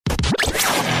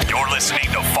listening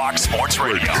to Fox Sports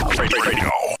Radio.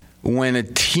 When a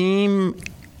team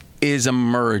is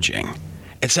emerging,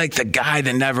 it's like the guy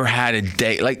that never had a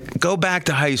date. Like, go back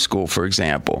to high school, for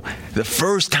example. The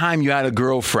first time you had a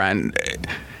girlfriend,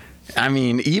 I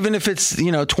mean, even if it's,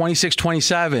 26,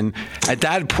 27, at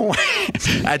that point,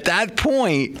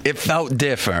 it felt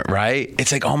different, right?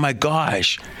 It's like, oh my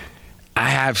gosh, I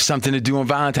have something to do on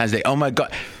Valentine's Day. Oh my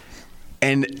God.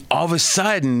 And all of a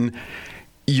sudden,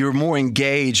 you're more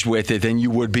engaged with it than you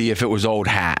would be if it was old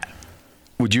hat.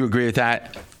 Would you agree with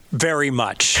that? Very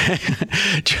much.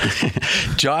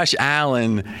 Josh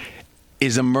Allen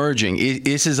is emerging.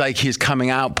 This is like his coming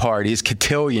out party, his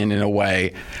cotillion in a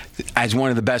way, as one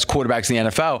of the best quarterbacks in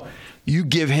the NFL. You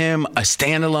give him a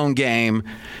standalone game,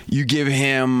 you give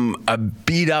him a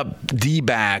beat-up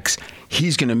D-backs,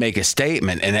 he's going to make a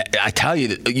statement. And I tell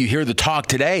you, you hear the talk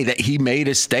today that he made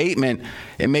a statement.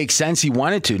 It makes sense he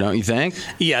wanted to, don't you think?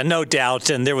 Yeah, no doubt.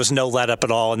 And there was no let-up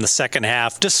at all in the second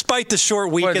half, despite the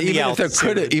short week in the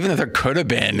altitude. Even if there could have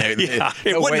been. Yeah,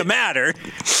 it wouldn't have mattered.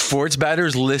 Sports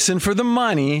bettors, listen for the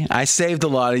money. I saved a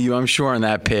lot of you, I'm sure, on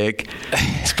that pick.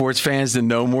 Sports fans that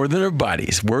know more than their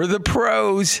buddies. We're the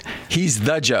pros. He's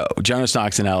the Joe. Jonas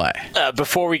Knox in L.A.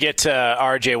 Before we get to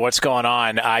RJ, what's going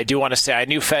on, I do want to say I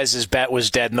knew Fez's bet was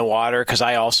dead in the water because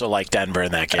I also like Denver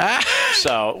in that game.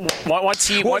 So once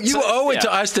you owe it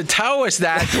to us to tell us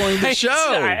that during the show.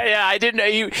 I didn't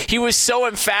know. He was so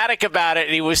emphatic about it,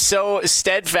 and he was so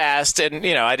steadfast, and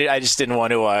I just didn't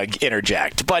want to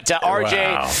interject. But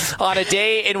RJ, on a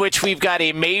day in which we've got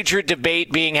a major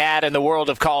debate being had in the world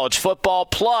of college football,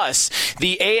 plus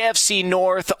the AFC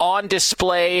North on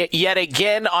display yet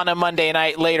again on a Monday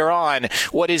night later on,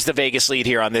 what is the Vegas lead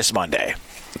here on this Monday?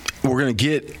 We're going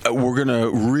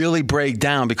to really break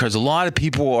down because a lot of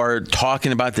people are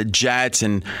talking about the Jets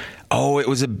and, it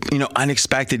was a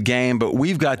unexpected game, but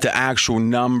we've got the actual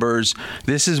numbers.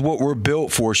 This is what we're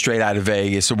built for straight out of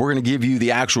Vegas. So we're going to give you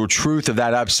the actual truth of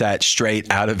that upset straight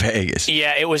out of Vegas.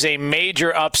 Yeah, it was a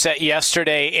major upset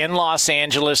yesterday in Los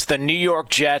Angeles. The New York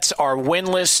Jets are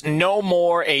winless, no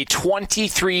more, a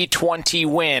 23-20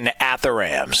 win at the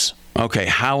Rams. Okay,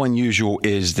 how unusual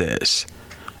is this?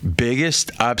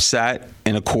 Biggest upset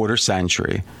in a quarter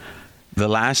century. The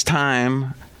last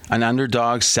time an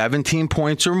underdog 17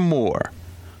 points or more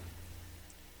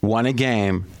won a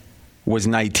game was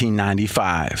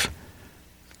 1995.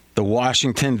 The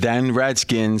Washington then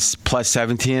Redskins plus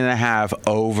 17.5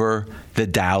 over the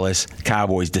Dallas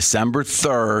Cowboys, December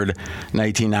 3rd,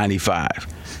 1995.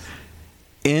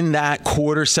 In that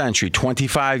quarter century,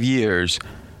 25 years,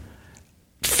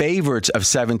 favorites of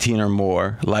 17 or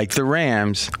more, like the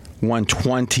Rams, won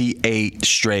 28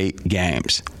 straight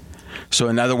games. So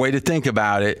another way to think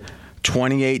about it,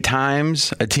 28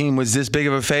 times a team was this big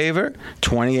of a favorite,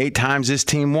 28 times this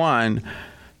team won,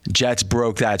 Jets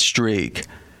broke that streak.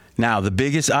 Now, the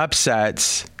biggest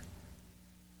upsets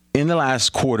in the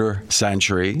last quarter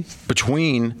century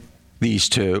between these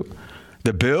two,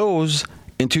 the Bills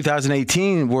in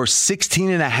 2018 were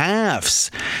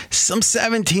 16.5. Some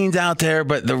 17s out there,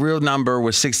 but the real number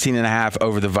was 16.5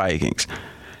 over the Vikings.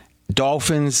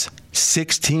 Dolphins,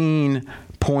 16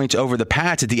 points over the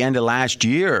Pats at the end of last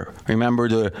year. Remember,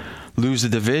 to lose the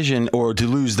division or to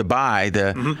lose the bye,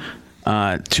 the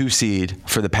 2 seed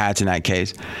for the Pats in that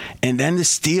case. And then the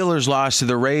Steelers lost to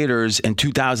the Raiders in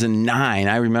 2009.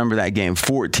 I remember that game,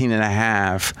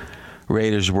 14.5.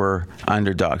 Raiders were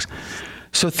underdogs.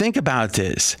 So think about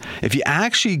this. If you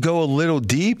actually go a little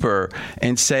deeper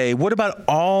and say, what about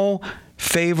all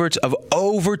favorites of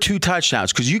over 2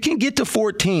 touchdowns? Because you can get to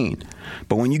 14,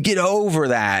 but when you get over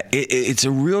that, it's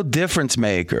a real difference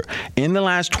maker. In the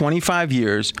last 25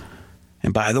 years,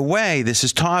 and by the way, this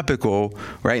is topical.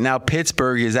 Right now,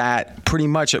 Pittsburgh is at pretty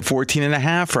much at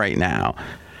 14.5 right now.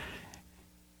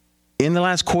 In the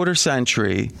last quarter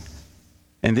century,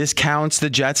 and this counts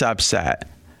the Jets upset,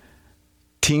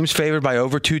 teams favored by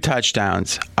over 2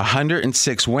 touchdowns,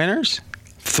 106 winners,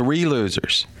 3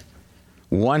 losers.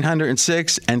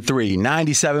 106 and 3,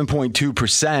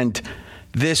 97.2%.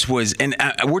 This was, and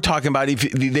we're talking about if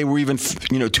they were even,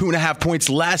 2.5 points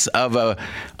less of a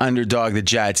underdog, the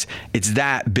Jets. It's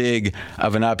that big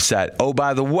of an upset. Oh,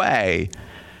 by the way,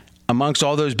 amongst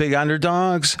all those big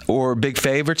underdogs or big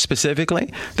favorites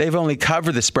specifically, they've only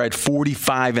covered the spread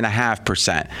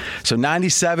 45.5%. So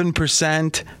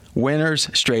 97% winners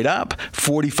straight up,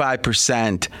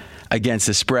 45% against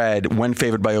the spread when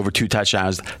favored by over 2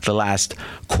 touchdowns the last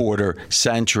quarter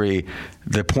century.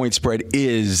 The point spread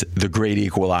is the great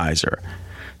equalizer.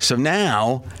 So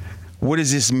now, what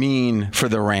does this mean for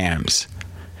the Rams?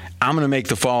 I'm going to make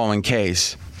the following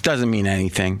case. Doesn't mean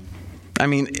anything. I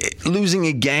mean, losing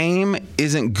a game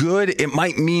isn't good. It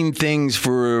might mean things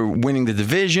for winning the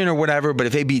division or whatever, but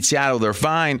if they beat Seattle, they're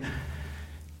fine.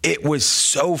 It was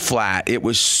so flat. It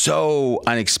was so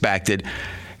unexpected.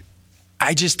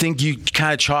 I just think you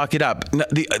kind of chalk it up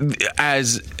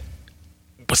as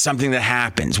something that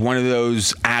happens, one of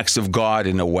those acts of God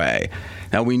in a way.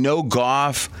 Now, we know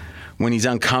Goff, when he's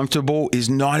uncomfortable, is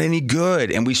not any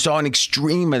good. And we saw an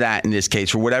extreme of that in this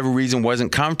case. For whatever reason,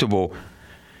 wasn't comfortable.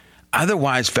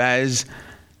 Otherwise, Fez,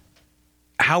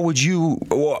 how would you,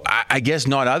 well, I guess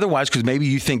not otherwise, because maybe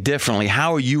you think differently.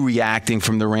 How are you reacting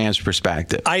from the Rams'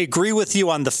 perspective? I agree with you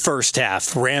on the first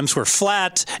half. Rams were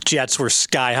flat. Jets were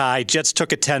sky high. Jets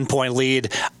took a 10-point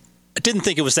lead. I didn't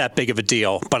think it was that big of a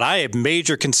deal, but I have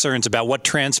major concerns about what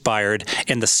transpired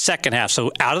in the second half.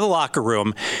 So out of the locker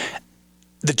room,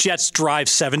 the Jets drive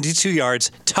 72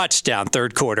 yards, touchdown,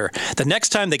 third quarter. The next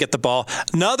time they get the ball,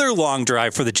 another long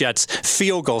drive for the Jets,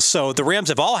 field goal. So the Rams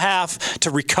have all half to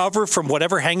recover from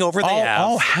whatever hangover they have.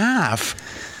 All half?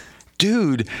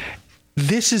 Dude,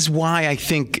 this is why I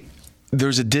think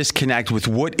there's a disconnect with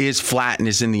what is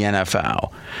flatness in the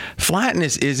NFL.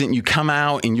 Flatness isn't you come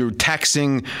out and you're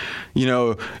texting,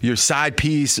 your side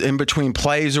piece in between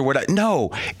plays or whatever.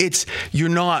 No, it's you're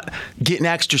not getting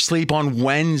extra sleep on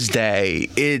Wednesday.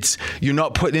 It's you're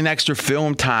not putting in extra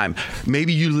film time.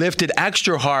 Maybe you lifted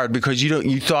extra hard because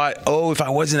you thought, if I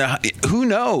wasn't who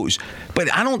knows? But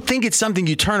I don't think it's something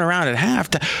you turn around at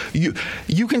halftime.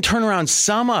 You can turn around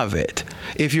some of it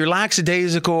if you're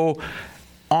lackadaisical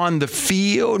on the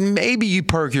field, maybe you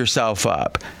perk yourself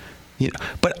up.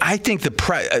 But I think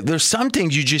there's some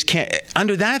things you just can't.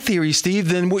 Under that theory, Steve,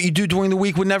 then what you do during the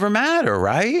week would never matter,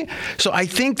 right? So I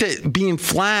think that being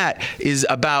flat is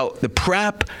about the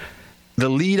prep, the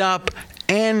lead up,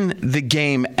 and the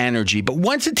game energy. But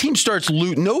once a team starts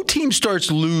no team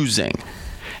starts losing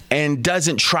and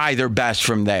doesn't try their best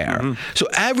from there. Mm-hmm. So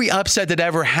every upset that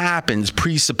ever happens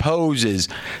presupposes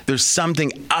there's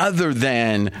something other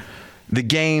than the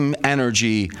game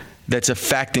energy that's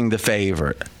affecting the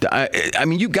favorite. I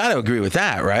mean, you got to agree with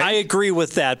that, right? I agree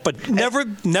with that, but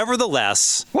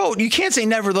nevertheless. Well, you can't say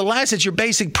nevertheless. It's your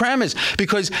basic premise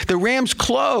because the Rams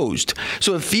closed.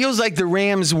 So it feels like the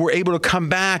Rams were able to come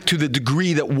back to the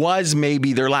degree that was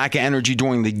maybe their lack of energy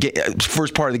during the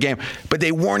first part of the game, but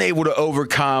they weren't able to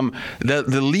overcome the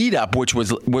lead up, which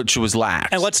was lax.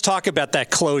 And let's talk about that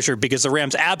closure because the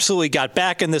Rams absolutely got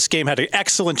back in this game, had an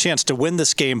excellent chance to win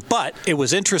this game, but it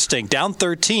was interesting. Down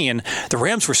 13, the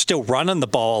Rams were still running the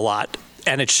ball a lot.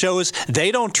 And it shows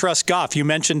they don't trust Goff. You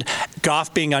mentioned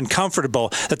Goff being uncomfortable,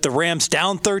 that the Rams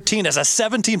down 13 as a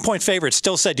 17-point favorite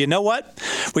still said, you know what?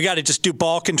 We got to just do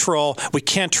ball control. We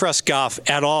can't trust Goff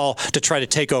at all to try to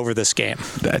take over this game.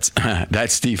 That's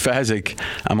Steve Fezzik.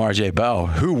 I'm RJ Bell.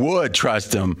 Who would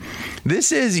trust him?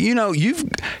 This is,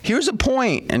 here's a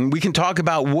point, and we can talk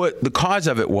about what the cause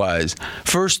of it was.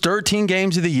 First 13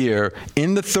 games of the year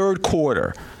in the third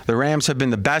quarter, the Rams have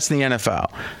been the best in the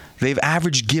NFL. They've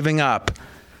averaged giving up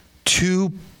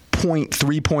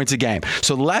 2.3 points a game.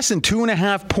 So less than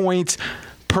 2.5 points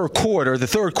per quarter, the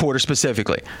third quarter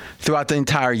specifically, throughout the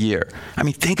entire year. I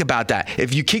mean, think about that.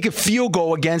 If you kick a field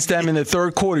goal against them in the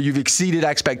third quarter, you've exceeded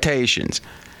expectations.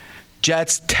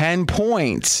 Jets, 10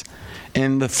 points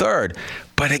in the third.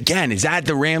 But again, is that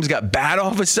the Rams got bad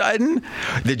all of a sudden?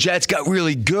 The Jets got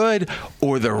really good,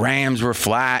 or the Rams were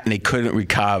flat and they couldn't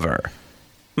recover?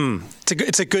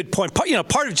 It's a good point.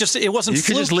 Part of just it wasn't. You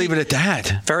could just leave it at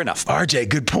that. Fair enough. RJ,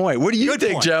 good point. What do you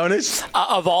think, Jonas?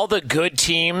 Of all the good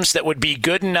teams that would be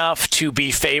good enough to be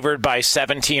favored by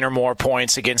 17 or more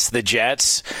points against the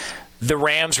Jets, the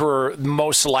Rams were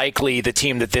most likely the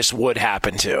team that this would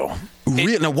happen to.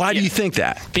 Now, why do you think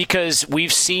that? Because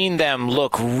we've seen them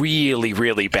look really,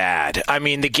 really bad. I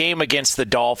mean, the game against the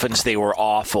Dolphins, they were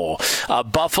awful.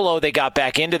 Buffalo, they got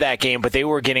back into that game, but they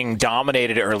were getting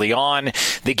dominated early on.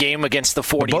 The game against the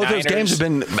 49ers.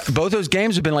 Both those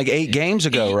games have been like 8 games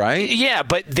ago, right? Yeah,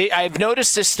 but I've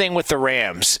noticed this thing with the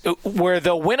Rams, where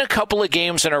they'll win a couple of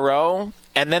games in a row,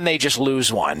 and then they just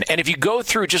lose one. And if you go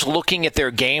through just looking at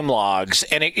their game logs,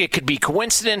 and it could be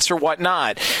coincidence or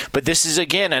whatnot, but this is,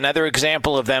 again, another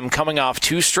example of them coming off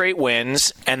 2 straight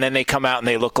wins, and then they come out and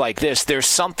they look like this. There's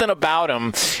something about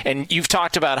them, and you've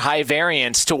talked about high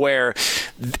variance, to where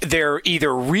they're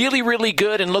either really, really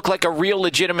good and look like a real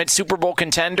legitimate Super Bowl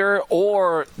contender,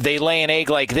 or they lay an egg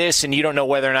like this, and you don't know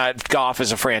whether or not Goff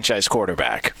is a franchise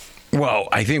quarterback. Well,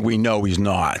 I think we know he's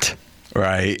not.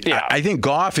 Right. Yeah. I think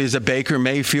Goff is a Baker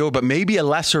Mayfield, but maybe a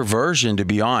lesser version, to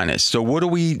be honest. So what do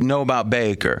we know about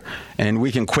Baker? And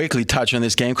we can quickly touch on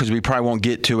this game because we probably won't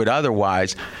get to it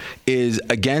otherwise, is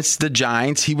against the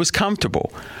Giants, he was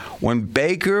comfortable. when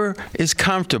Baker is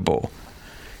comfortable,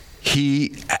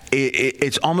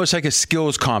 it's almost like a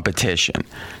skills competition.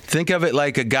 Think of it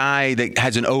like a guy that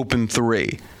has an open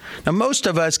three. Now, most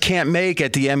of us can't make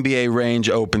at the NBA range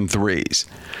open threes.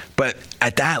 But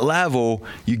at that level,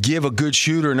 you give a good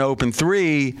shooter an open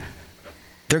three,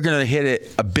 they're going to hit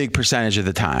it a big percentage of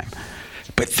the time.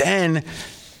 But then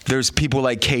there's people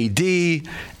like KD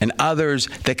and others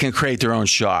that can create their own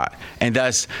shot. And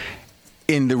thus,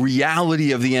 in the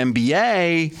reality of the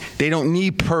NBA, they don't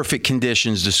need perfect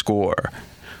conditions to score.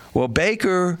 Well,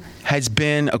 Baker has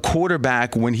been a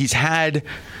quarterback when he's had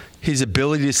his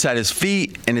ability to set his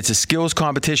feet, and it's a skills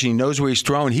competition. He knows where he's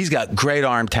throwing. He's got great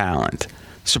arm talent.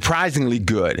 Surprisingly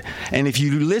good. And if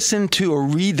you listen to or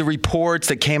read the reports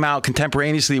that came out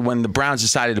contemporaneously when the Browns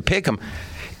decided to pick him,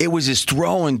 it was his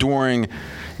throwing during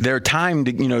their time,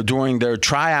 during their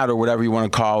tryout or whatever you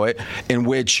want to call it, in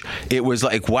which it was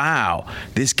like, wow,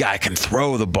 this guy can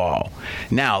throw the ball.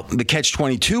 Now, the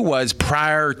catch-22 was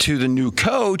prior to the new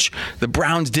coach, the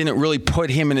Browns didn't really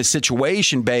put him in a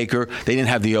situation, Baker. They didn't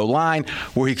have the O-line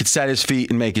where he could set his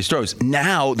feet and make his throws.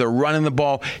 Now they're running the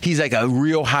ball. He's like a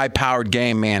real high-powered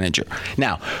game manager.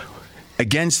 Now,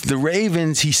 against the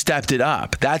Ravens, he stepped it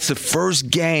up. That's the first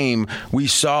game we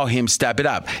saw him step it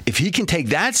up. If he can take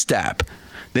that step,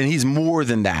 then he's more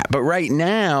than that. But right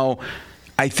now,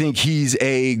 I think he's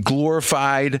a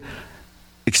glorified,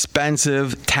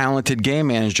 expensive, talented game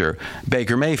manager,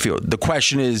 Baker Mayfield. The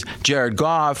question is, Jared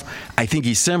Goff, I think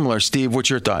he's similar. Steve, what's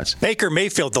your thoughts? Baker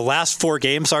Mayfield, the last 4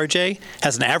 games, RJ,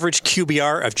 has an average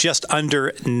QBR of just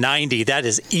under 90. That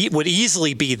would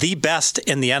easily be the best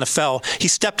in the NFL. He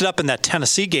stepped it up in that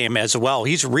Tennessee game as well.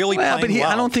 He's really playing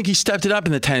well. I don't think he stepped it up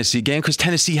in the Tennessee game because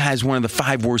Tennessee has one of the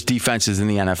 5 worst defenses in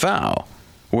the NFL.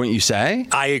 Wouldn't you say?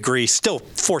 I agree. Still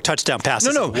 4 touchdown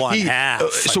passes in one half.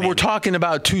 So we're talking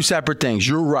about 2 separate things.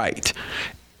 You're right.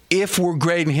 If we're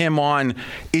grading him on,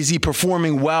 is he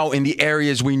performing well in the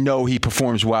areas we know he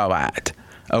performs well at?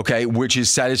 Okay, which is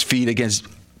set his feet against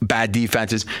bad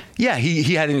defenses. Yeah,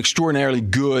 he had an extraordinarily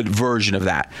good version of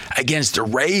that. Against the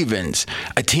Ravens,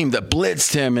 a team that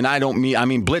blitzed him, and I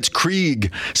mean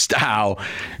blitzkrieg style.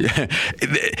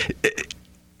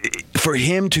 For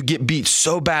him to get beat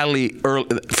so badly early,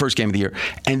 first game of the year,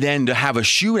 and then to have a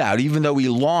shootout, even though he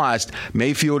lost,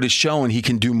 Mayfield has shown he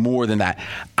can do more than that.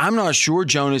 I'm not sure,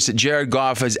 Jonas, that Jared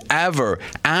Goff has ever,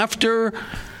 after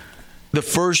the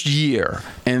first year,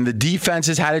 and the defense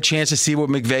has had a chance to see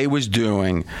what McVay was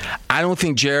doing, I don't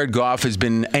think Jared Goff has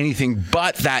been anything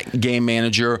but that game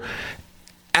manager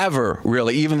ever,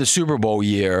 really, even the Super Bowl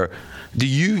year.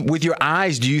 With your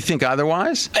eyes, do you think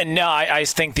otherwise? No, I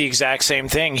think the exact same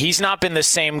thing. He's not been the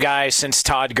same guy since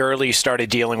Todd Gurley started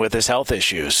dealing with his health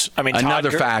issues. I mean,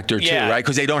 another factor too, right?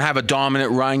 Because they don't have a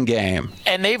dominant run game.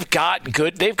 And they've got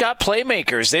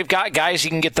playmakers. They've got guys you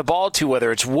can get the ball to,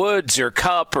 whether it's Woods or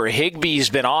Kupp or Higbee's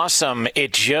been awesome.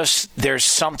 There's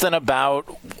something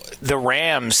about the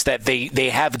Rams that they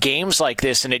have games like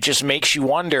this, and it just makes you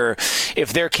wonder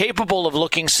if they're capable of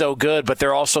looking so good, but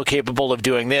they're also capable of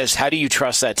doing this. How do you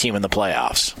trust that team in the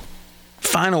playoffs?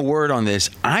 Final word on this.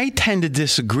 I tend to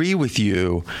disagree with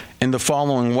you in the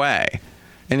following way.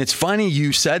 And it's funny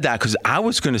you said that because I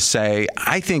was going to say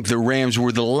I think the Rams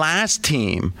were the last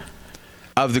team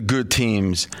of the good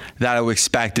teams that I would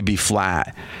expect to be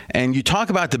flat. And you talk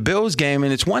about the Bills game,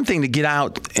 and it's one thing to get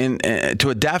out to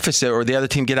a deficit or the other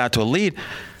team get out to a lead,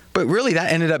 but really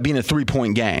that ended up being a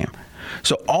 3-point game.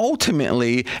 So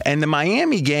ultimately, and the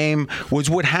Miami game was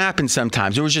what happened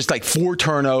sometimes. It was just like 4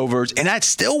 turnovers, and that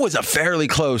still was a fairly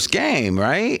close game,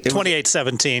 right?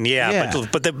 28-17, yeah.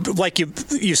 But like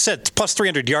you said, plus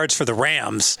 300 yards for the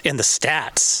Rams in the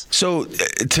stats. So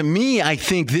to me, I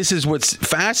think this is what's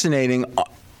fascinating.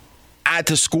 At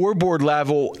the scoreboard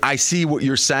level, I see what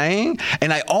you're saying.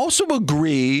 And I also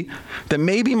agree that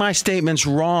maybe my statement's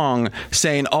wrong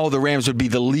saying, the Rams would be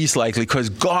the least likely because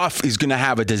Goff is going to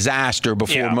have a disaster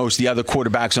before most of the other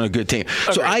quarterbacks on a good team.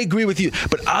 Okay. So I agree with you.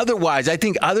 But otherwise, I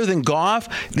think other than Goff,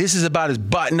 this is about as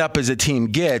buttoned up as a team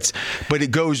gets. But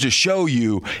it goes to show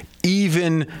you,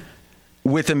 even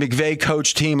with a McVay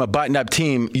coach team, a button-up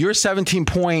team, you're a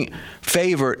 17-point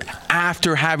favorite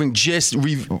after having just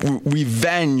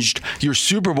revenged your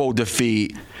Super Bowl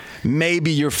defeat.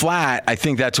 maybe you're flat. I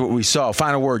think that's what we saw.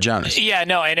 Final word, Jonas. Yeah,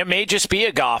 no, and it may just be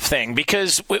a Goff thing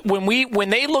because when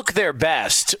they look their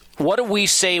best, what do we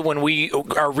say when we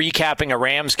are recapping a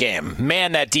Rams game?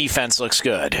 Man, that defense looks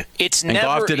good. And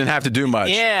Goff didn't have to do much.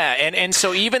 Yeah, and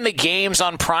so even the games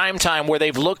on primetime where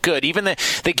they've looked good, even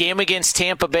the game against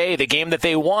Tampa Bay, the game that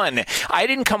they won, I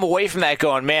didn't come away from that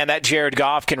going, man, that Jared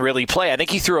Goff can really play. I think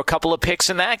he threw a couple of picks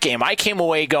in that game. I came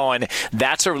away going,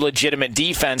 that's a legitimate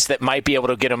defense that might be able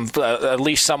to get him at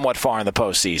least somewhat far in the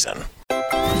postseason.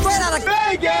 Straight out of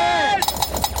Vegas!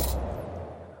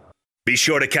 Be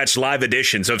sure to catch live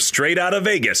editions of Straight Outta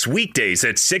Vegas weekdays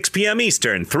at 6 p.m.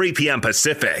 Eastern, 3 p.m.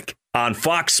 Pacific on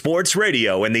Fox Sports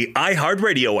Radio and the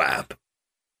iHeartRadio app.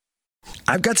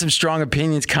 I've got some strong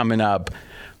opinions coming up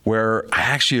where I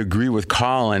actually agree with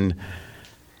Colin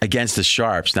against the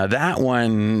Sharps. Now, that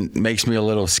one makes me a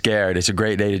little scared. It's a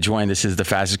great day to join. This is the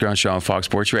fastest growing show on Fox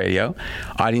Sports Radio.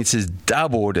 Audience has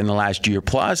doubled in the last year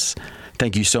plus.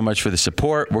 Thank you so much for the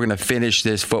support. We're going to finish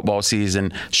this football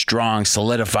season strong,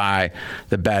 solidify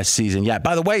the best season yet.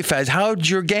 By the way, Fez, how'd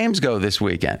your games go this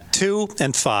weekend? 2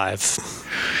 and 5.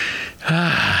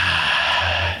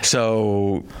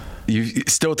 So, you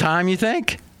still time, you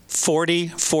think? 40,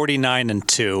 49, and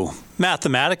 2.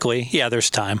 Mathematically, yeah,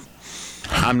 there's time.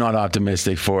 I'm not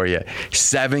optimistic for you.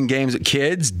 7 games.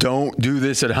 Kids, don't do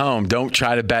this at home. Don't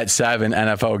try to bet 7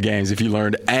 NFL games. If you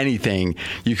learned anything,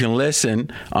 you can listen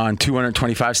on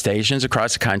 225 stations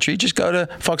across the country. Just go to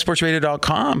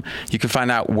foxsportsradio.com. You can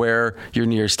find out where your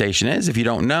nearest station is if you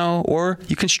don't know, or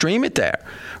you can stream it there.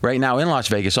 Right now in Las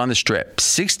Vegas on the Strip,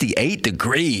 68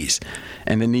 degrees,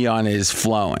 and the neon is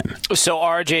flowing. So,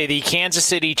 RJ, the Kansas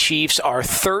City Chiefs are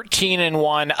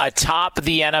 13-1 atop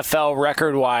the NFL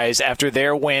record-wise after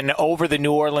their win over the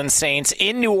New Orleans Saints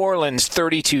in New Orleans,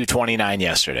 32-29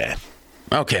 yesterday.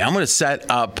 Okay, I'm going to set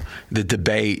up the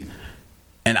debate,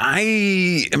 and I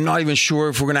am not even sure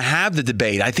if we're going to have the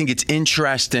debate. I think it's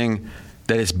interesting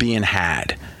that it's being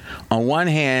had. On one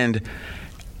hand,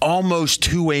 almost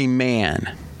to a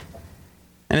man,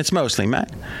 and it's mostly men,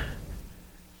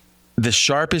 the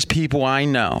sharpest people I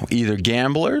know, either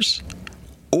gamblers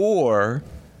or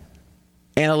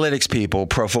analytics people,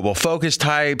 Pro Football Focus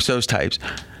types, those types,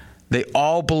 they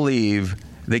all believe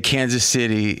that Kansas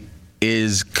City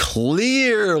is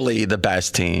clearly the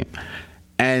best team.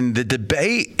 And the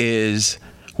debate is,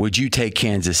 would you take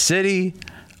Kansas City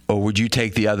or would you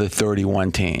take the other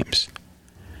 31 teams?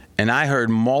 And I heard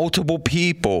multiple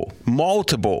people,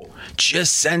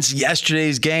 just since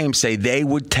yesterday's game say they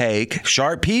would take,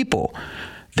 sharp people,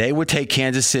 they would take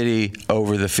Kansas City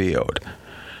over the field.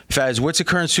 Fez, what's the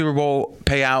current Super Bowl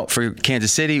payout for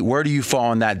Kansas City? Where do you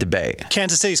fall in that debate?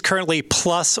 Kansas City is currently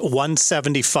plus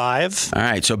 175. All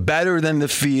right, so better than the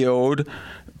field.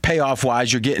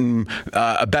 Payoff-wise, you're getting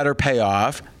a better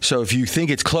payoff. So if you think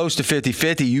it's close to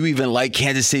 50-50, you even like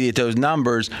Kansas City at those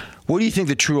numbers. What do you think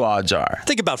the true odds are? I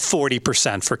think about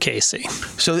 40% for KC.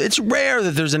 So it's rare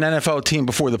that there's an NFL team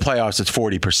before the playoffs that's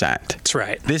 40%. That's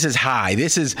right. This is high.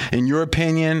 This is, in your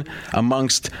opinion,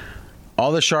 amongst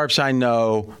all the sharps I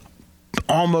know,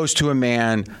 almost to a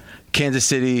man, Kansas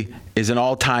City is an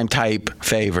all-time type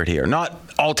favorite here. Not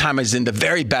all-time as in the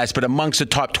very best, but amongst the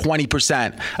top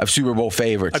 20% of Super Bowl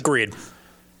favorites. Agreed.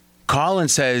 Colin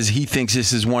says he thinks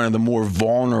this is one of the more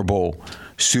vulnerable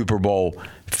Super Bowl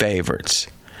favorites.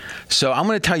 So I'm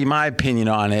going to tell you my opinion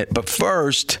on it. But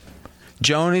first,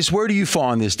 Jonas, where do you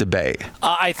fall in this debate?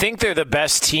 I think they're the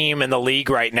best team in the league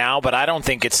right now, but I don't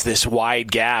think it's this wide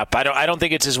gap. I don't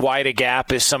think it's as wide a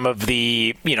gap as some of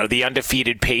the the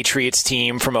undefeated Patriots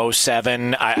team from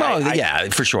 2007. Yeah,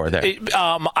 for sure.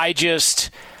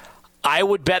 I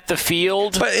would bet the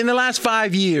field. But in the last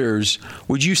 5 years,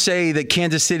 would you say that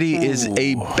Kansas City is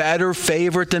a better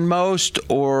favorite than most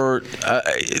or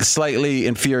slightly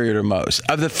inferior to most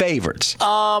of the favorites?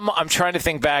 I'm trying to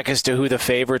think back as to who the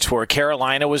favorites were.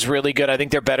 Carolina was really good. I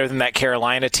think they're better than that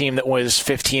Carolina team that was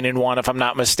 15-1, if I'm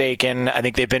not mistaken. I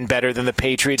think they've been better than the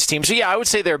Patriots team. So, yeah, I would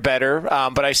say they're better,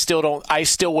 but I still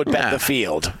would bet the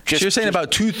field. So you're saying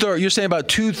about two-thirds. You're saying about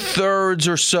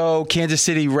 2/3 or so Kansas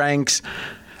City ranks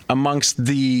amongst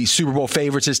the Super Bowl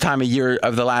favorites this time of year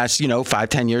of the last,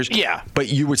 5-10 years? Yeah. But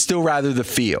you would still rather the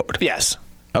field? Yes.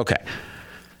 Okay.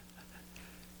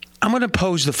 I'm going to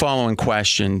pose the following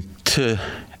question to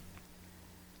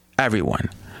everyone.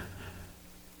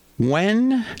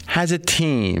 When has a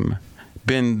team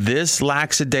been this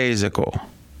lackadaisical,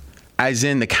 as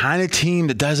in the kind of team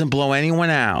that doesn't blow anyone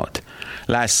out?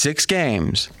 Last 6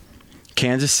 games,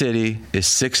 Kansas City is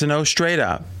 6-0 straight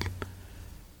up,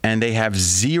 and they have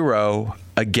 0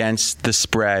 against the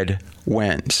spread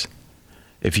wins.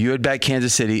 if you had bet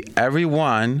Kansas City every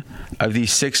one of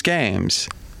these 6 games,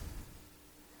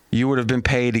 you would have been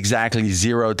paid exactly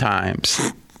 0 times.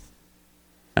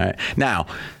 All right. Now,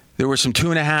 there were some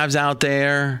 2.5s out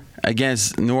there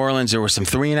against New Orleans. There were some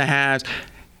 3.5s.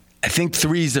 I think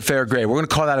 3 is the fair grade. We're going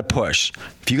to call that a push.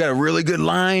 If you got a really good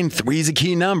line, 3 is a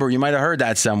key number. You might have heard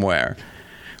that somewhere.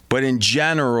 But in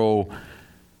general,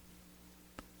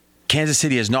 Kansas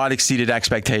City has not exceeded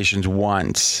expectations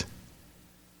once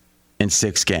in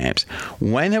 6 games.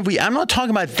 When have we? I'm not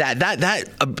talking about that.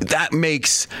 That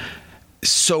makes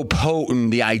so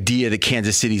potent the idea that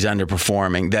Kansas City's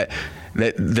underperforming, that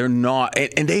they're not,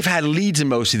 and they've had leads in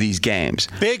most of these games.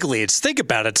 Big leads. Think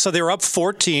about it. So they were up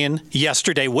 14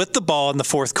 yesterday with the ball in the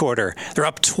fourth quarter. They're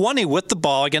up 20 with the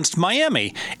ball against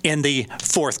Miami in the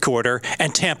fourth quarter,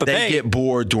 and Tampa Bay. They get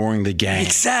bored during the game.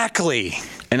 Exactly.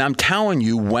 And I'm telling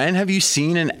you, when have you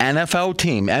seen an NFL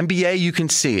team? NBA, you can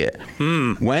see it.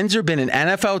 When's there been an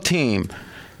NFL team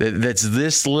that's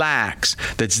this lax,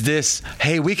 that's this,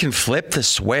 hey, we can flip the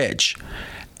switch,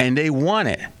 and they won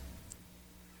it?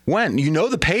 When? You know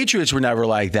the Patriots were never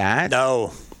like that.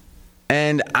 No.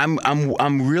 And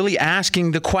I'm really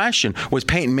asking the question, was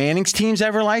Peyton Manning's teams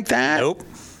ever like that? Nope.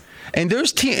 And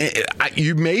there's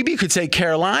you maybe could say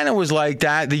Carolina was like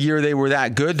that the year they were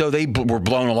that good, though they were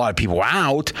blowing a lot of people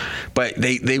out, but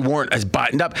they weren't as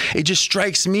buttoned up. It just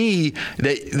strikes me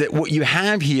that what you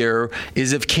have here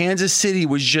is if Kansas City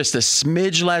was just a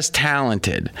smidge less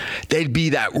talented, they'd be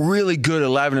that really good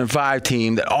 11-5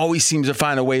 team that always seems to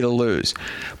find a way to lose.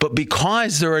 But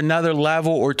because they're another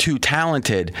level or 2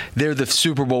 talented, they're the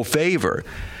Super Bowl favorite.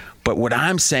 But what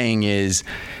I'm saying is,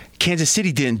 Kansas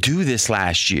City didn't do this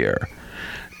last year.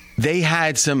 They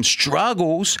had some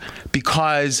struggles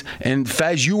because, and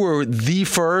Fez, you were the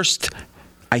first,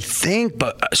 I think,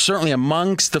 but certainly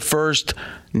amongst the first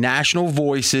national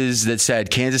voices that said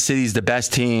Kansas City's the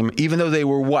best team, even though they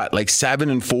were like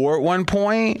 7-4 at one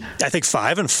point? I think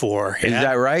 5-4. Yeah. Is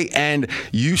that right? And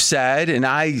you said, and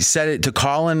I said it to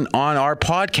Colin on our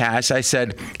podcast, I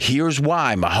said, here's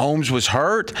why. Mahomes was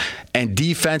hurt, and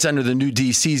defense under the new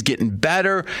DC is getting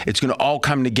better. It's going to all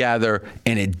come together,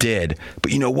 and it did.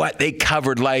 But you know what? They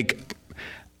covered on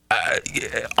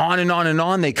and on and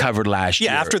on they covered last year.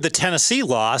 Yeah, after the Tennessee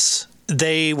loss,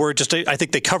 they were just, I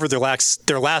think they covered their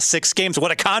last 6 games.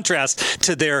 What a contrast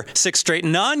to their 6 straight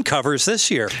non-covers this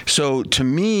year. So to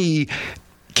me,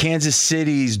 Kansas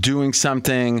City's doing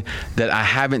something that I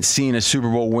haven't seen a Super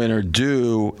Bowl winner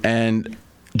do. And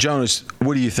Jonas,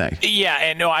 what do you think? Yeah,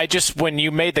 and no, when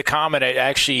you made the comment,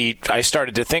 I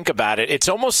started to think about it. It's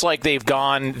almost like they've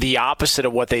gone the opposite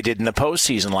of what they did in the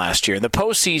postseason last year. In the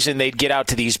postseason, they'd get out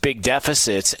to these big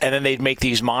deficits, and then they'd make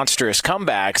these monstrous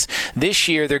comebacks. This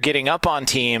year, they're getting up on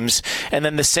teams, and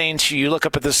then the Saints, you look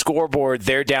up at the scoreboard,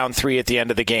 they're down 3 at the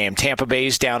end of the game. Tampa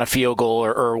Bay's down a field goal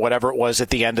or whatever it was at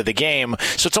the end of the game.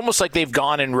 So it's almost like they've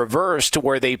gone in reverse to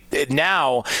where they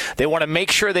want to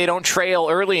make sure they don't trail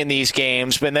early in these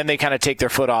games, but then they kind of take their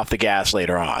foot off the gas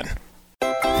later on.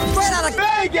 Straight out of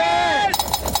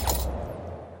Vegas!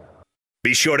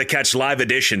 Be sure to catch live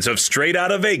editions of Straight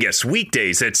Outta Vegas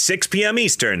weekdays at 6 p.m.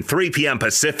 Eastern, 3 p.m.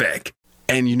 Pacific.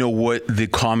 And you know what the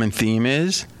common theme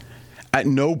is? At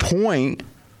no point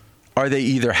are they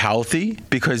either healthy,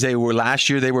 because last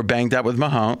year they were banged up with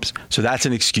Mahomes, so that's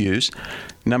an excuse.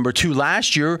 Number 2,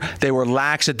 last year they were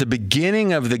lax at the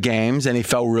beginning of the games and they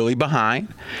fell really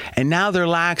behind. And now they're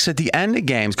lax at the end of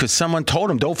games because someone told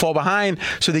them don't fall behind,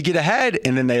 so they get ahead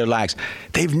and then they're lax.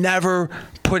 They've never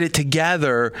put it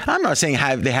together. I'm not saying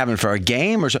they haven't for a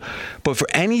game or so, but for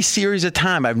any series of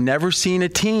time, I've never seen a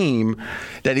team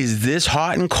that is this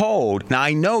hot and cold. Now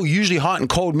I know usually hot and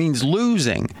cold means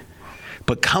losing,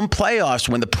 but come playoffs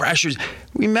when the pressure's,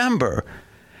 remember,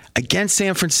 against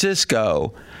San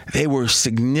Francisco, they were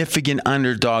significant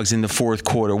underdogs in the fourth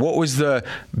quarter. What was the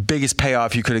biggest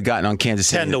payoff you could have gotten on Kansas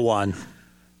City? 10-1.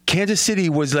 Kansas City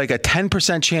was like a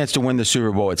 10% chance to win the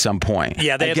Super Bowl at some point.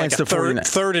 Yeah, they had like a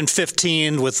third and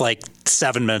 15 with like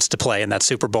 7 minutes to play in that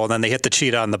Super Bowl. And then they hit the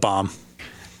cheetah on the bomb.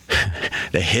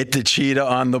 They hit the cheetah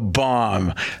on the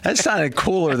bomb. That sounded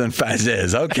cooler than Fez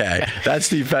is. Okay. That's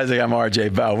Steve Fezzik. I'm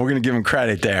RJ Bell. We're going to give him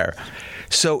credit there.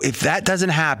 So if that doesn't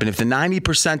happen, if the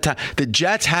 90% time, the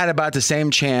Jets had about the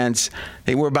same chance,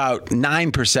 they were about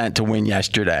 9% to win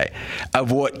yesterday,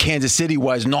 of what Kansas City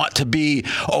was not to be,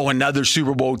 another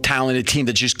Super Bowl talented team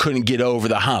that just couldn't get over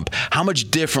the hump. How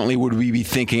much differently would we be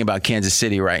thinking about Kansas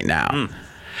City right now?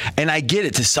 And I get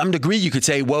it. To some degree, you could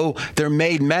say, well, they're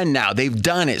made men now. They've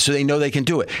done it, so they know they can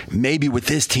do it. Maybe with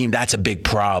this team, that's a big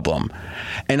problem.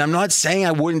 And I'm not saying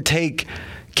I wouldn't take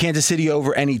Kansas City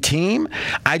over any team.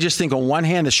 I just think on one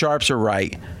hand, the Sharps are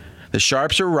right. The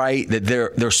Sharps are right that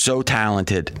they're so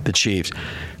talented, the Chiefs.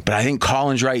 But I think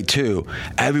Colin's right, too.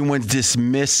 Everyone's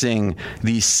dismissing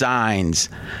these signs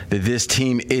that this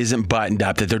team isn't buttoned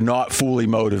up, that they're not fully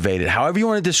motivated, however you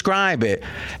want to describe it.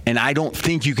 And I don't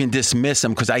think you can dismiss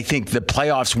them because I think the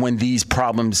playoffs, when these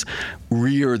problems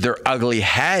rear their ugly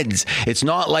heads, it's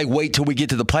not like wait till we get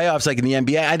to the playoffs like in the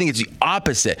NBA. I think it's the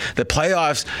opposite. The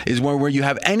playoffs is where you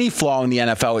have any flaw in the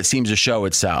NFL, it seems to show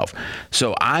itself.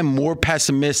 So I'm more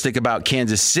pessimistic about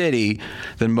Kansas City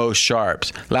than most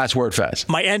Sharps. Last word, Fez.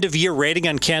 My end-of-year rating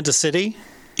on Kansas City,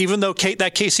 even though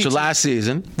that KC team... So last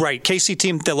season. Right, KC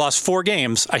team that lost 4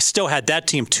 games, I still had that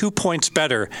team 2 points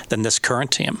better than this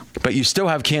current team. But you still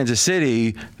have Kansas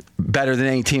City better than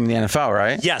any team in the NFL,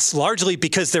 right? Yes, largely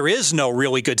because there is no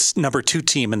really good number 2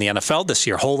 team in the NFL this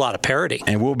year. A whole lot of parity.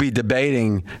 And we'll be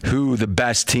debating who the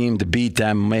best team to beat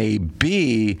them may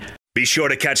be. Be sure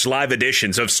to catch live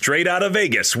editions of Straight Outta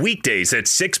Vegas weekdays at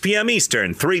 6 p.m.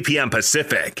 Eastern, 3 p.m.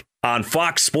 Pacific on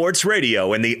Fox Sports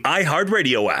Radio and the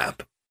iHeartRadio app.